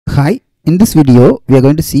Hi, in this video we are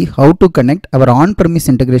going to see how to connect our on-premise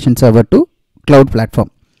integration server to cloud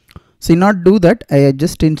platform. So in order to do that, I have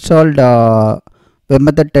just installed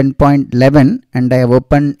webmethod 10.11 and I have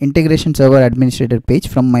opened integration server administrator page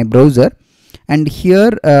from my browser, and here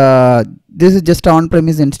this is just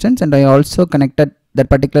on-premise instance, and I also connected that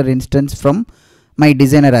particular instance from my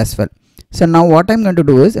designer as well. So now what I'm going to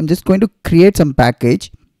do is I'm just going to create some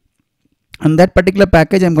package, and that particular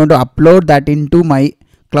package I'm going to upload that into my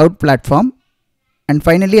cloud platform, and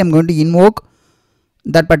finally I'm going to invoke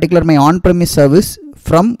that particular my on-premise service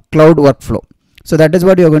from cloud workflow. So that is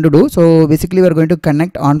what you are going to do. So basically we are going to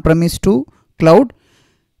connect on-premise to cloud,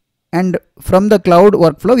 and from the cloud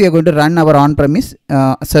workflow we are going to run our on-premise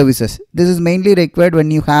services. This is mainly required when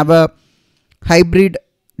you have a hybrid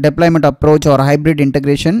deployment approach or hybrid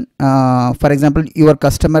integration. For example, your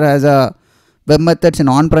customer has a web methods in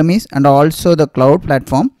on-premise and also the cloud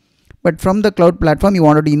platform, but from the cloud platform you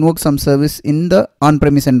wanted to invoke some service in the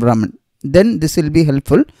on-premise environment. Then this will be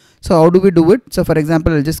helpful. So how do we do it? So for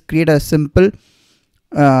example, I'll just create a simple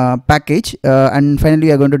package, and finally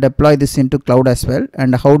we are going to deploy this into cloud as well.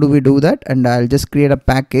 And how do we do that? And I'll just create a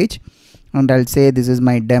package, and I'll say this is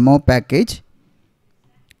my demo package,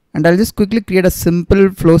 and I'll just quickly create a simple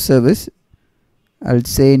flow service. I'll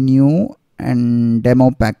say new and demo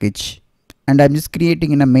package, and I'm just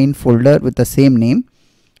creating in a main folder with the same name.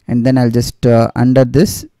 And then I'll just under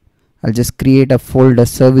this I'll just create a folder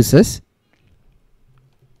services,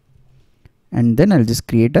 and then I'll just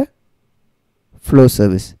create a flow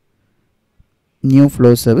service, new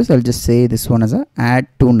flow service. I'll just say this one as a add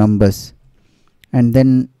two numbers, and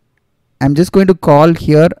then I'm just going to call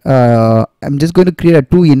here I'm just going to create a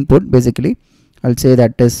two input. Basically I'll say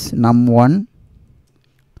that is num1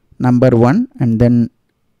 number 1, and then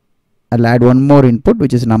I'll add one more input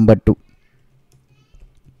which is number 2,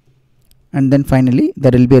 and then finally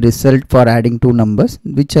there will be a result for adding two numbers,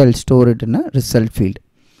 which I'll store it in a result field.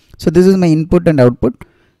 So this is my input and output.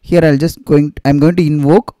 Here I'm going to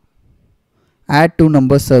invoke add two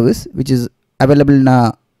number service, which is available in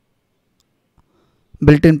a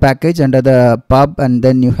built-in package under the pub, and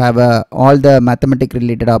then you have all the mathematic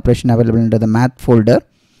related operation available under the math folder,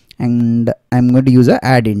 and I'm going to use a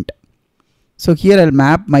add int. So here I'll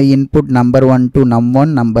map my input number 1 to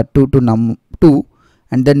num1, number 2 to num2,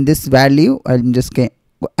 and then this value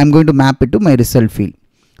I'm going to map it to my result field.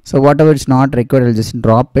 So whatever is not required I'll just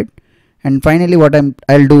drop it, and finally what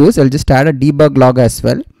I'll do is I'll just add a debug log as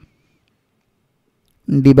well.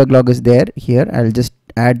 Debug log is there. Here I'll just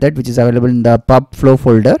add that, which is available in the pub flow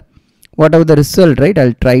folder. Whatever the result, right,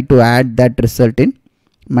 I'll try to add that result in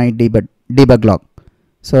my debug log.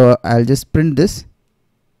 So I'll just print this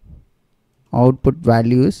output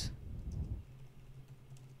values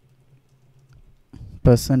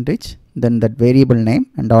percentage, then that variable name,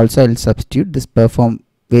 and also I'll substitute this perform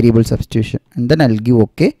variable substitution, and then I'll give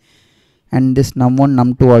OK. And this num1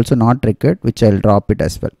 num2 also not required, which I'll drop it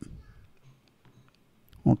as well.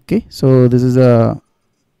 Okay, so this is a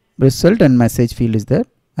result and message field is there.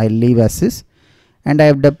 I'll leave as is, and I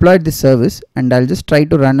have deployed this service, and I'll just try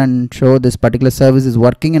to run and show this particular service is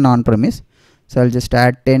working in on-premise. So I'll just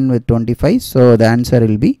add 10 with 25, so the answer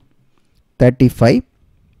will be 35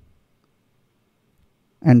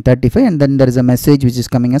 and 35, and then there is a message which is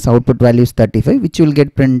coming as output value is 35, which will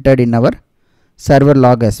get printed in our server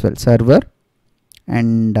log as well, server.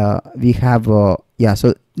 And we have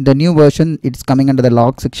so the new version, it's coming under the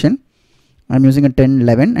log section. I'm using a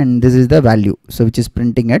 1011, and this is the value, so which is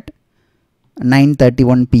printing at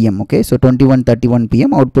 9:31 p.m. okay, so 21:31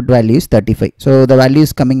 p.m. output value is 35, so the value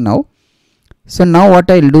is coming now. So now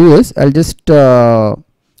what I'll do is I'll just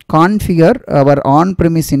configure our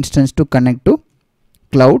on-premise instance to connect to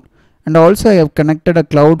cloud, and also I have connected a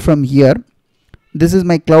cloud from here. This is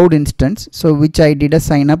my cloud instance, so which I did a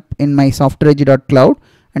sign up in my SoftwareAG.cloud,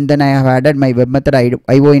 and then I have added my webmethod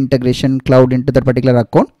IO integration cloud into that particular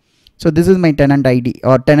account. So this is my tenant ID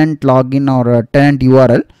or tenant login or tenant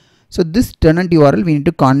URL. So this tenant URL we need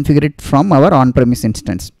to configure it from our on-premise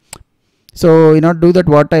instance. So in order to do that,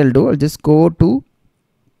 what I'll do, I'll just go to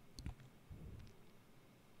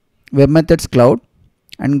webmethods cloud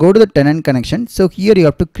and go to the tenant connection. So here you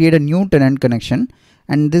have to create a new tenant connection,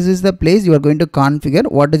 and this is the place you are going to configure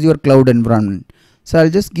what is your cloud environment. So I'll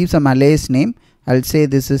just give some alias name. I'll say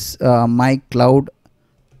this is my cloud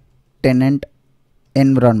tenant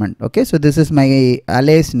environment. Okay, so this is my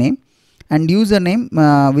alias name, and username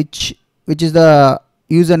which is the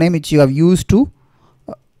username which you have used to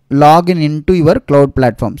log in into your cloud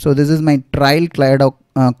platform. So this is my trial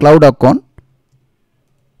cloud account,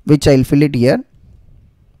 which I'll fill it here,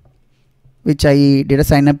 which I did a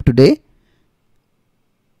sign up today.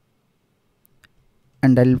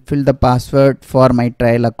 and I'll fill the password for my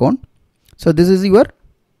trial account. So this is your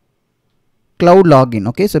cloud login.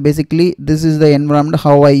 Okay, so basically this is the environment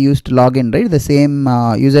how I used to log in, right? The same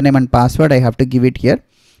username and password I have to give it here,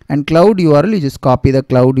 and cloud URL, you just copy the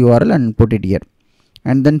cloud URL and put it here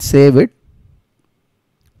and then save it.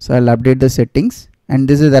 So I'll update the settings, and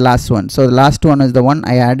this is the last one. So the last one is the one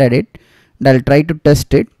I added it, and I'll try to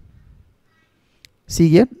test it. See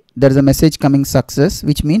here, there's a message coming success,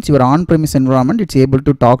 which means your on-premise environment, it's able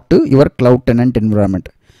to talk to your cloud tenant environment.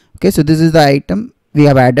 Okay, so this is the item we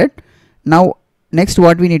have added. Now next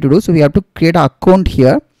what we need to do, so we have to create an account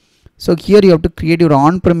here. So here you have to create your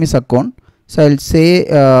on-premise account. So I'll say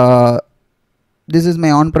this is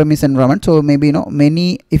my on-premise environment. So maybe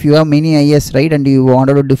if you have many IS, right, and you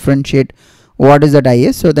wanted to differentiate what is that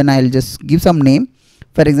IS, so then I'll just give some name.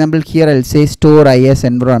 For example, here I'll say store IS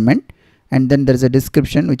environment, and then there's a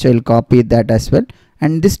description which I'll copy that as well.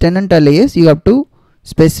 And this tenant alias, you have to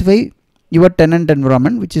specify your tenant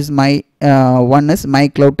environment, which is my one is my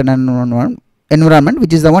cloud tenant environment,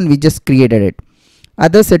 which is the one we just created it.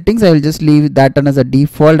 Other settings I will just leave that one as a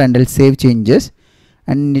default, and I'll save changes,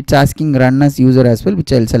 and it's asking run as user as well,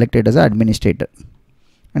 which I'll select it as an administrator,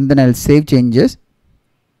 and then I'll save changes.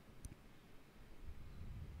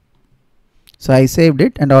 So I saved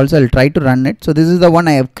it, and also I'll try to run it. So this is the one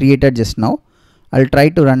I have created just now. I'll try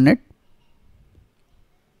to run it.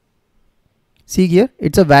 See here,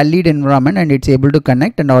 it's a valid environment and it's able to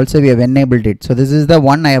connect, and also we have enabled it. So this is the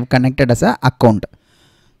one I have connected as an account.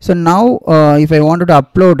 So now if I wanted to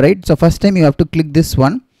upload, right, so first time you have to click this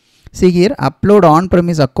one. See here, upload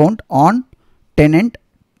on-premise account on tenant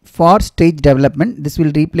for stage development. This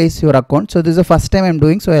will replace your account. So this is the first time I'm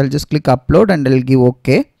doing, so I'll just click upload and I'll give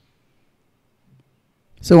OK.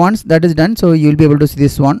 So once that is done, so you'll be able to see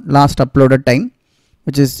this one, last uploaded time,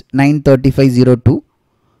 which is 9:35:02.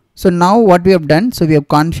 So now what we have done, so we have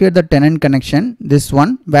configured the tenant connection, this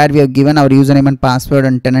one where we have given our username and password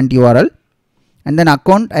and tenant URL, and then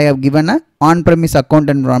account I have given a on-premise account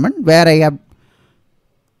environment where I have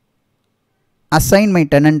assigned my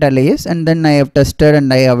tenant alias, and then I have tested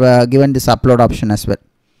and I have given this upload option as well.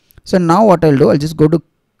 So now what I'll do, I'll just go to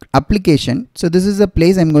application. So this is the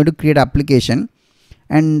place I'm going to create application,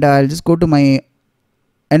 and I'll just go to my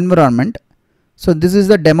environment. So this is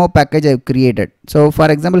the demo package I've created. So for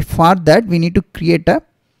example, for that we need to create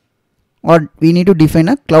we need to define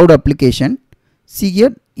a cloud application. See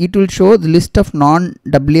here, it will show the list of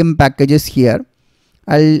non-WM packages here.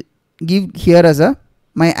 I'll give here as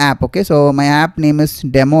my app. Okay, so my app name is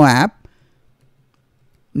demo app.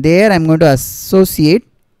 There I'm going to associate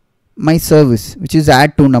my service, which is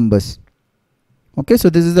add two numbers. Okay, so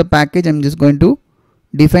this is the package. I'm just going to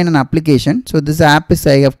define an application. So this app is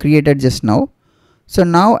I have created just now. So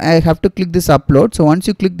now I have to click this upload. So once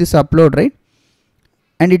you click this upload, right,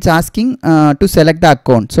 and it's asking to select the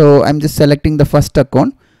account. So I'm just selecting the first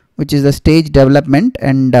account, which is the stage development,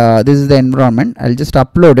 and this is the environment. I'll just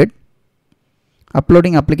upload it.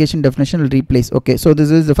 Uploading application definition will replace. Okay, so this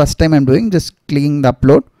is the first time I'm doing, just clicking the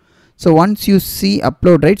upload. So once you see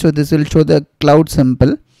upload, right, so this will show the cloud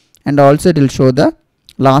symbol, and also it will show the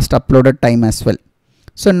last uploaded time as well.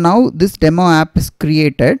 So now this demo app is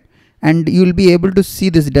created, and you will be able to see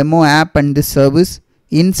this demo app and this service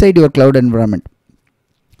inside your cloud environment.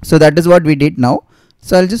 So that is what we did now.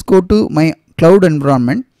 So I'll just go to my cloud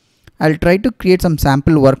environment. I'll try to create some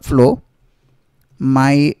sample workflow.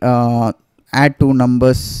 My add two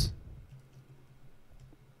numbers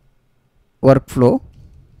workflow.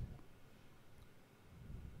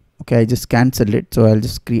 Okay, I just cancel it. So I'll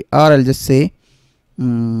just create, or I'll just say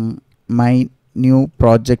my new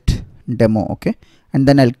project demo. Okay, and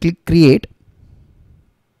then I'll click create.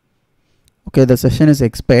 Okay, the session is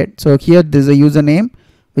expired. So here there's a username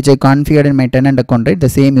which I configured in my tenant account, right? The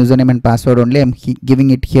same username and password only. I'm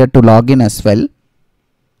giving it here to login as well.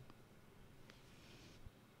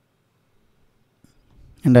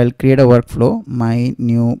 And I'll create a workflow, my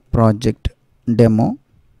new project demo.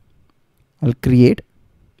 I'll create.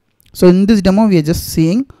 So in this demo, we are just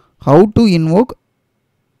seeing how to invoke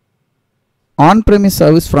on-premise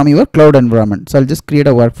service from your cloud environment. So I'll just create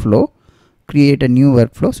a workflow, create a new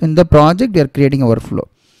workflow. So in the project, we are creating a workflow.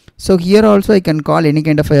 So here also I can call any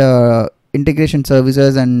kind of integration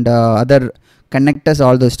services and other connectors,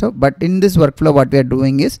 all those stuff. But in this workflow, what we are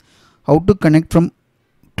doing is how to connect from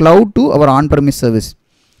cloud to our on-premise service.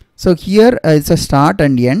 So here it's a start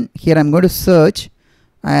and end. Here I'm going to search.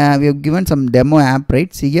 We have given some demo app,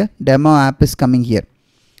 right? See here, demo app is coming here,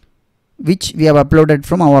 which we have uploaded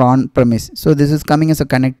from our on-premise. So this is coming as a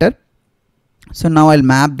connector. So now I'll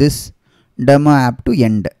map this demo app to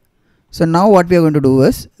end. So now what we are going to do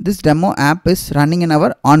is, this demo app is running in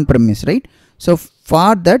our on-premise, right? So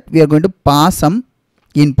for that we are going to pass some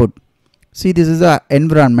input. See, this is the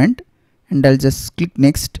environment, and I'll just click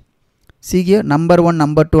next. See here, number 1,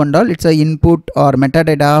 number 2 and all, it's a input or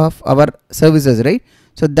metadata of our services, right?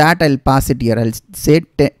 So that I'll pass it here. I'll say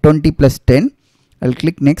 20 plus 10. I'll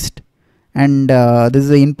click next, and this is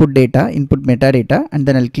the input data, input metadata, and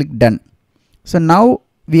then I'll click done. So now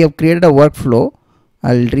we have created a workflow.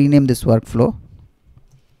 I'll rename this workflow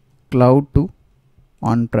cloud to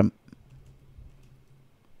on-premise,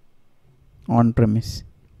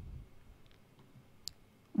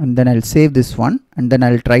 and then I'll save this one, and then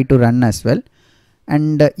I'll try to run as well.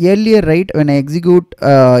 And earlier, right, when I execute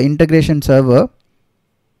integration server,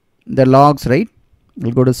 the logs, right,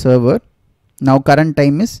 we'll go to server. Now current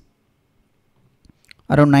time is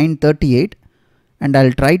around 9:38, and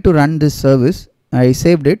I'll try to run this service. I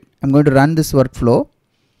saved it. I'm going to run this workflow.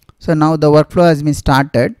 So now the workflow has been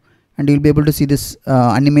started, and you'll be able to see this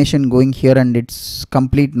animation going here, and it's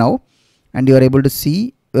complete now, and you are able to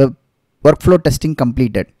see workflow testing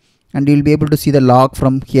completed, and you'll be able to see the log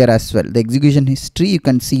from here as well. The execution history, you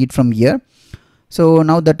can see it from here. So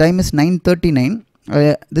now the time is 9:39.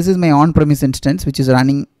 This is my on-premise instance, which is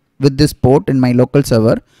running with this port in my local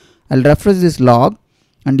server. I'll refresh this log,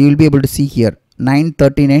 and you will be able to see here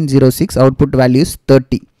 9:39:06 output value is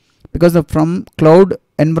 30, because from cloud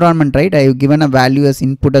environment, right, I have given a value as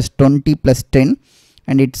input as 20 plus 10,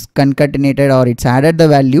 and it's concatenated, or it's added the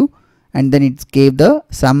value, and then it gave the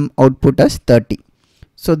sum output as 30.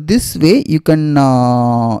 So this way you can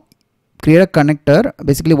create a connector.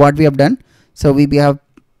 Basically what we have done, so we have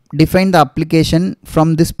defined the application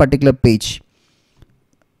from this particular page.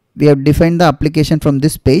 We have defined the application from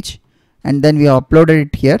this page, and then we have uploaded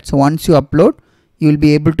it here. So once you upload, you will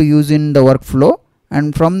be able to use in the workflow,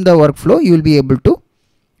 and from the workflow you will be able to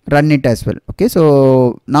run it as well. Okay,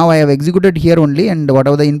 so now I have executed here only, and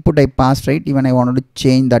whatever the input I passed, right, even I wanted to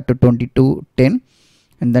change that to 2210,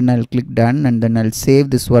 and then I'll click done, and then I'll save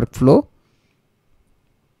this workflow,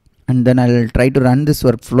 and then I'll try to run this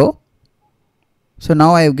workflow. So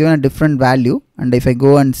now I have given a different value, and if I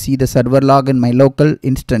go and see the server log in my local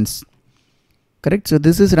instance, correct, so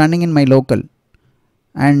this is running in my local,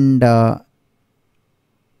 and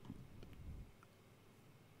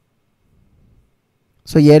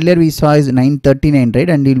so earlier we saw is 9:39, right,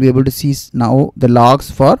 and you'll be able to see now the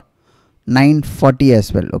logs for 9:40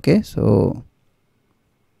 as well. Okay, so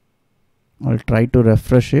I'll try to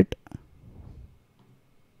refresh it.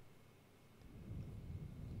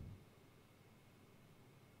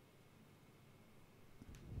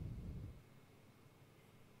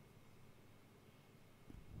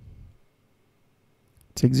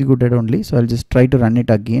 It's executed only, so I'll just try to run it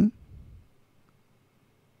again.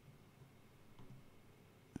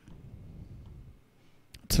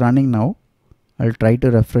 It's running now. I'll try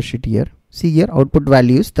to refresh it here. See here, output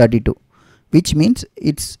value is 32, which means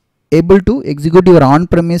it's able to execute your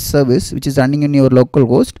on-premise service, which is running in your local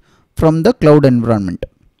host, from the cloud environment.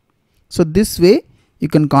 So this way you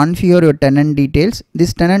can configure your tenant details.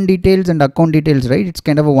 This tenant details and account details, right, it's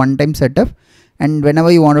kind of a one-time setup, and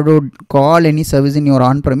whenever you wanted to call any service in your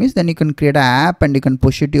on-premise, then you can create an app and you can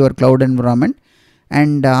push it to your cloud environment,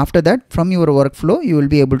 and after that from your workflow you will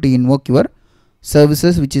be able to invoke your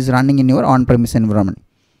services which is running in your on-premise environment.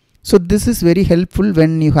 So this is very helpful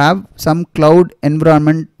when you have some cloud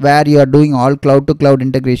environment where you are doing all cloud to cloud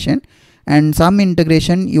integration, and some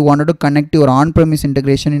integration you wanted to connect your on-premise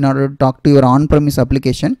integration in order to talk to your on-premise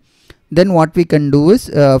application. Then what we can do is,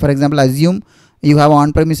 for example, assume you have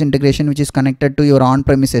on-premise integration which is connected to your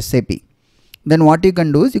on-premise SAP. Then what you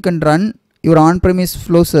can do is you can run your on-premise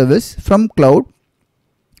flow service from cloud,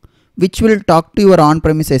 which will talk to your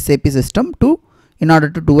on-premise SAP system in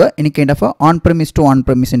order to do any kind of a on-premise to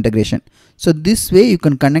on-premise integration. So this way you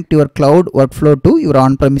can connect your cloud workflow to your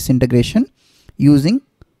on-premise integration using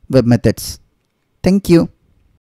web methods. Thank you.